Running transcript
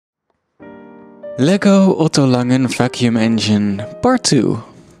Lego Otto Langen vacuum engine part 2.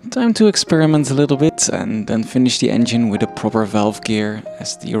 Time to experiment a little bit and then finish the engine with a proper valve gear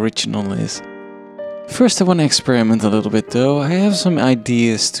as the original is. First I want to experiment a little bit though. I have some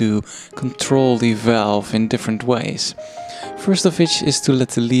ideas to control the valve in different ways. First of which is to let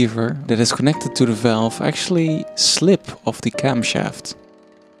the lever that is connected to the valve actually slip off the camshaft.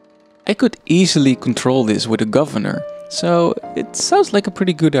 I could easily control this with a governor, so it sounds like a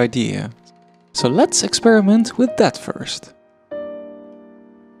pretty good idea. So let's experiment with that first.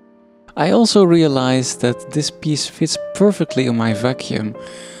 I also realized that this piece fits perfectly on my vacuum,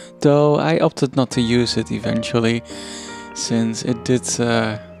 though I opted not to use it eventually, since it did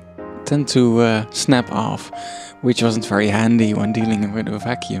tend to snap off, which wasn't very handy when dealing with a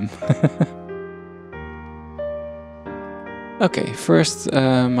vacuum. Okay, first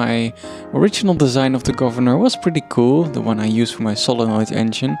my original design of the governor was pretty cool, the one I used for my solenoid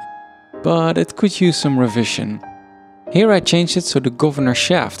engine, but it could use some revision. Here I changed it so the governor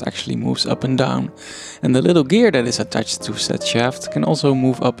shaft actually moves up and down, and the little gear that is attached to said shaft can also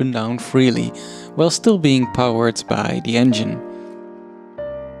move up and down freely, while still being powered by the engine.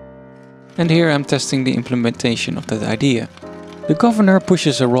 And here I'm testing the implementation of that idea. The governor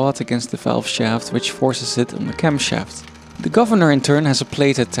pushes a rod against the valve shaft, which forces it on the camshaft. The governor in turn has a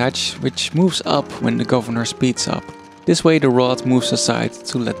plate attached, which moves up when the governor speeds up. This way the rod moves aside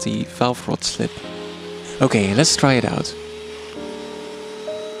to let the valve rod slip. Okay, let's try it out.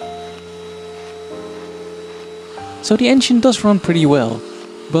 So the engine does run pretty well,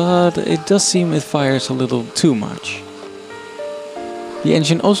 but it does seem it fires a little too much. The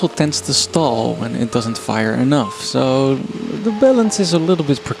engine also tends to stall when it doesn't fire enough, so the balance is a little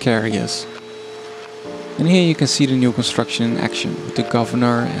bit precarious. And here you can see the new construction in action with the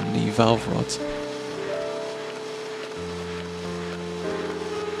governor and the valve rod.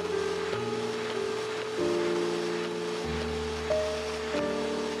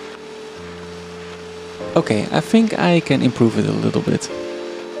 Okay, I think I can improve it a little bit.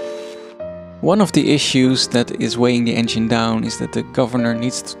 One of the issues that is weighing the engine down is that the governor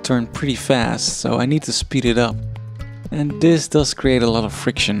needs to turn pretty fast, so I need to speed it up. And this does create a lot of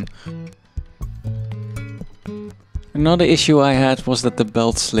friction. Another issue I had was that the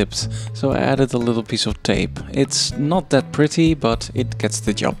belt slipped, so I added a little piece of tape. It's not that pretty, but it gets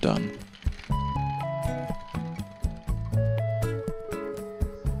the job done.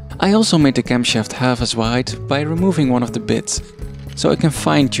 I also made the camshaft half as wide by removing one of the bits, so I can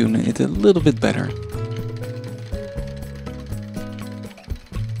fine-tune it a little bit better.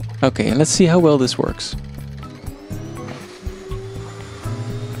 Okay, let's see how well this works.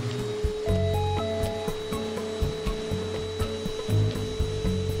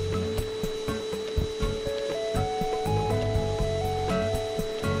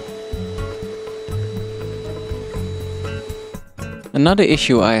 Another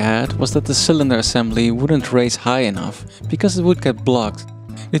issue I had was that the cylinder assembly wouldn't raise high enough, because it would get blocked.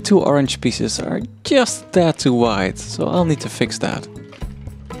 The two orange pieces are just a tad too wide, so I'll need to fix that.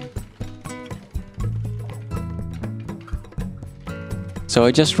 So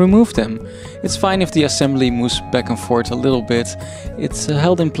I just removed them. It's fine if the assembly moves back and forth a little bit, it's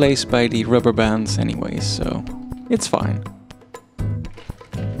held in place by the rubber bands anyways, so it's fine.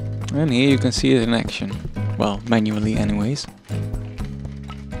 And here you can see it in action. Well, manually anyways.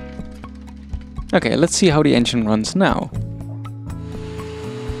 Okay, let's see how the engine runs now.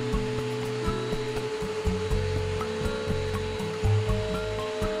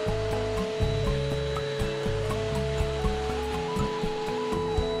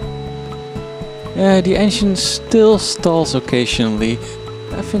 The engine still stalls occasionally.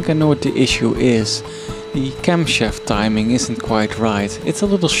 I think I know what the issue is. The camshaft timing isn't quite right, it's a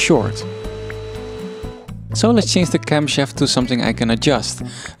little short. So let's change the camshaft to something I can adjust.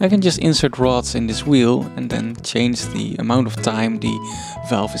 I can just insert rods in this wheel and then change the amount of time the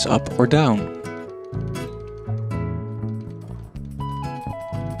valve is up or down.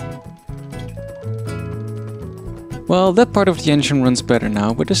 Well, that part of the engine runs better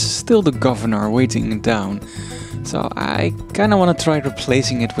now, but there's still the governor weighting it down. So I kinda wanna try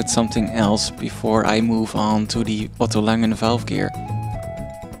replacing it with something else before I move on to the Otto Langen valve gear.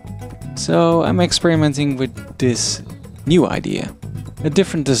 So I'm experimenting with this new idea. A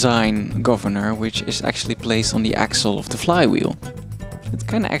different design governor, which is actually placed on the axle of the flywheel. It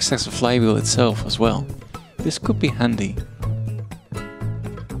kinda acts as a flywheel itself as well. This could be handy.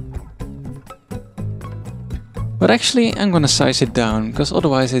 But actually I'm gonna size it down, because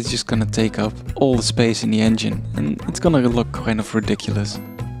otherwise it's just gonna take up all the space in the engine and it's gonna look kind of ridiculous.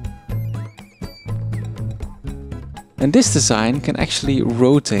 And this design can actually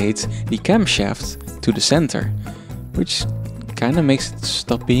rotate the camshaft to the center, which kind of makes it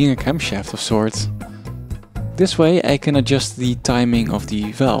stop being a camshaft of sorts. This way I can adjust the timing of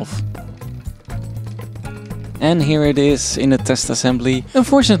the valve. And here it is in a test assembly.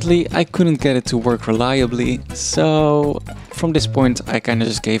 Unfortunately, I couldn't get it to work reliably, so from this point I kinda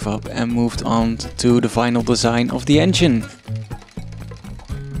just gave up and moved on to the final design of the engine.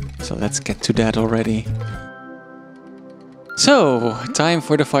 So let's get to that already. So, time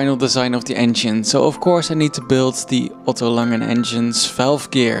for the final design of the engine. So of course I need to build the Otto Langen engine's valve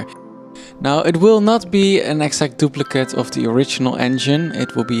gear. Now it will not be an exact duplicate of the original engine,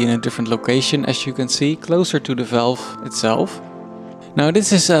 it will be in a different location as you can see, closer to the valve itself. Now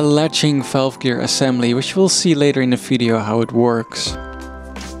this is a latching valve gear assembly, which we'll see later in the video how it works.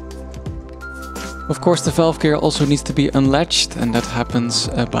 Of course the valve gear also needs to be unlatched, and that happens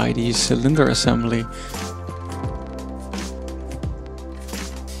by the cylinder assembly.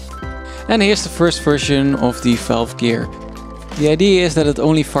 And here's the first version of the valve gear. The idea is that it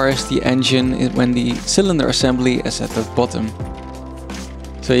only fires the engine when the cylinder assembly is at the bottom.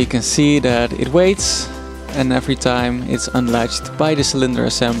 So you can see that it waits, and every time it's unlatched by the cylinder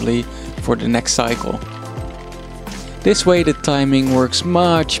assembly for the next cycle. This way the timing works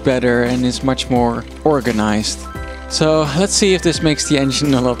much better and is much more organized. So let's see if this makes the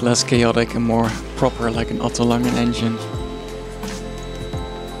engine a lot less chaotic and more proper like an Otto Langen engine.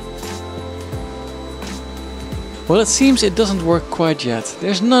 Well, it seems it doesn't work quite yet.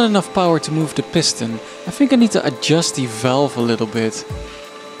 There's not enough power to move the piston. I think I need to adjust the valve a little bit.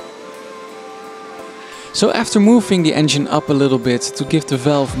 So after moving the engine up a little bit to give the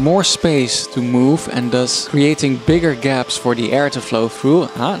valve more space to move and thus creating bigger gaps for the air to flow through,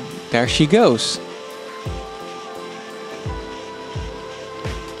 there she goes.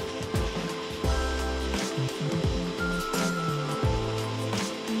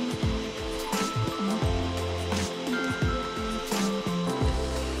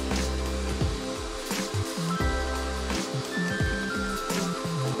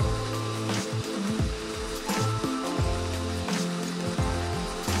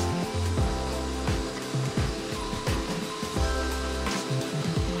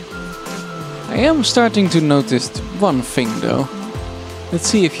 I am starting to notice one thing though. Let's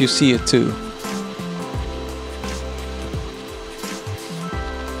see if you see it too.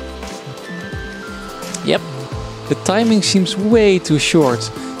 Yep, the timing seems way too short.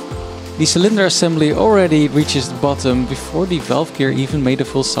 The cylinder assembly already reaches the bottom before the valve gear even made a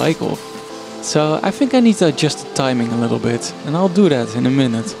full cycle. So I think I need to adjust the timing a little bit, and I'll do that in a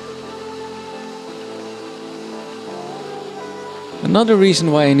minute. Another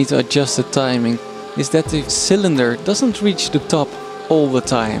reason why I need to adjust the timing is that the cylinder doesn't reach the top all the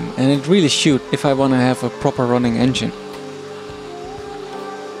time, and it really should if I want to have a proper running engine.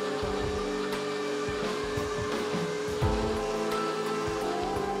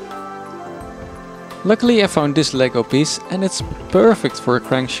 Luckily I found this Lego piece and it's perfect for a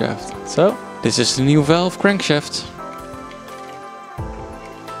crankshaft. So this is the new valve crankshaft.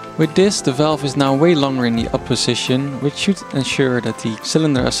 With this, the valve is now way longer in the up position, which should ensure that the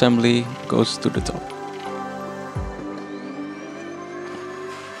cylinder assembly goes to the top.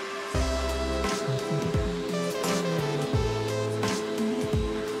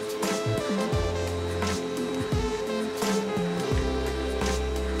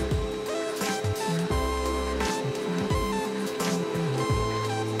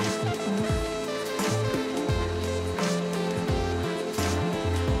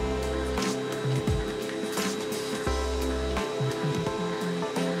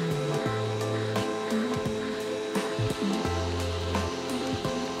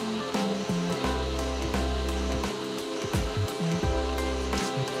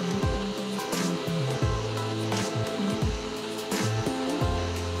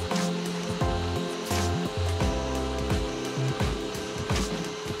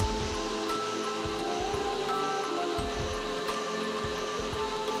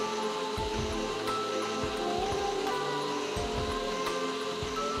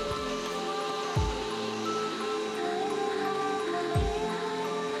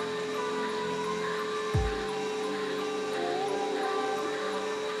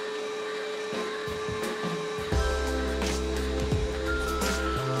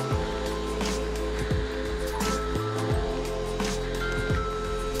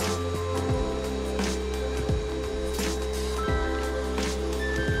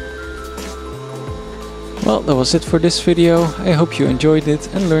 Well, that was it for this video. I hope you enjoyed it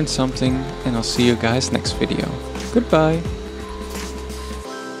and learned something, and I'll see you guys next video. Goodbye!